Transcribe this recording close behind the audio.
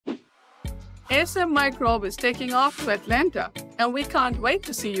ASM Microbe is taking off to Atlanta, and we can't wait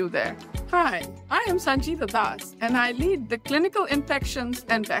to see you there. Hi, I am Sanjeeva Das, and I lead the Clinical Infections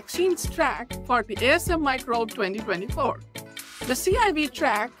and Vaccines track for the ASM Microbe 2024. The CIV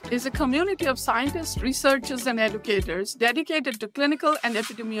track is a community of scientists, researchers, and educators dedicated to clinical and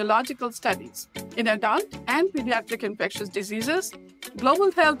epidemiological studies in adult and pediatric infectious diseases,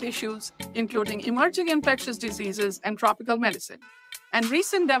 global health issues, including emerging infectious diseases and tropical medicine, and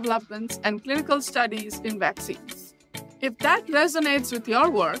recent developments and clinical studies in vaccines. If that resonates with your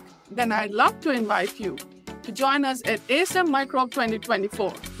work, then I'd love to invite you to join us at ASM Microbe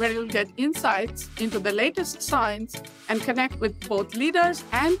 2024, where you'll get insights into the latest science and connect with both leaders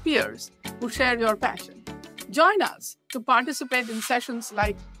and peers who share your passion. Join us to participate in sessions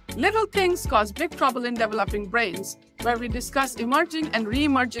like Little Things Cause Big Trouble in Developing Brains, where we discuss emerging and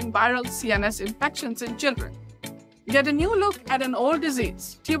re-emerging viral CNS infections in children. Get a new look at an old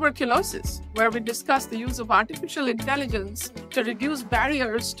disease, tuberculosis, where we discuss the use of artificial intelligence to reduce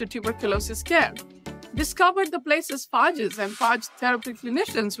barriers to tuberculosis care. Discover the places phages and phage therapy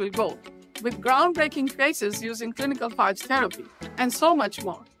clinicians will go, with groundbreaking cases using clinical phage therapy, and so much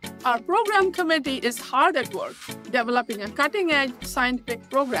more. Our program committee is hard at work developing a cutting-edge scientific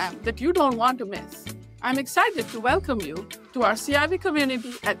program that you don't want to miss. I'm excited to welcome you to our CIV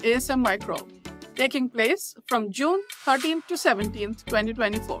community at ASM Microbe, taking place from June 13th to 17th,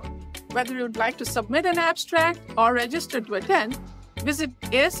 2024. Whether you'd like to submit an abstract or register to attend, visit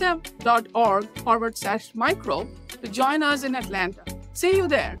asm.org/microbe to join us in Atlanta. See you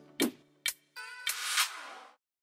there.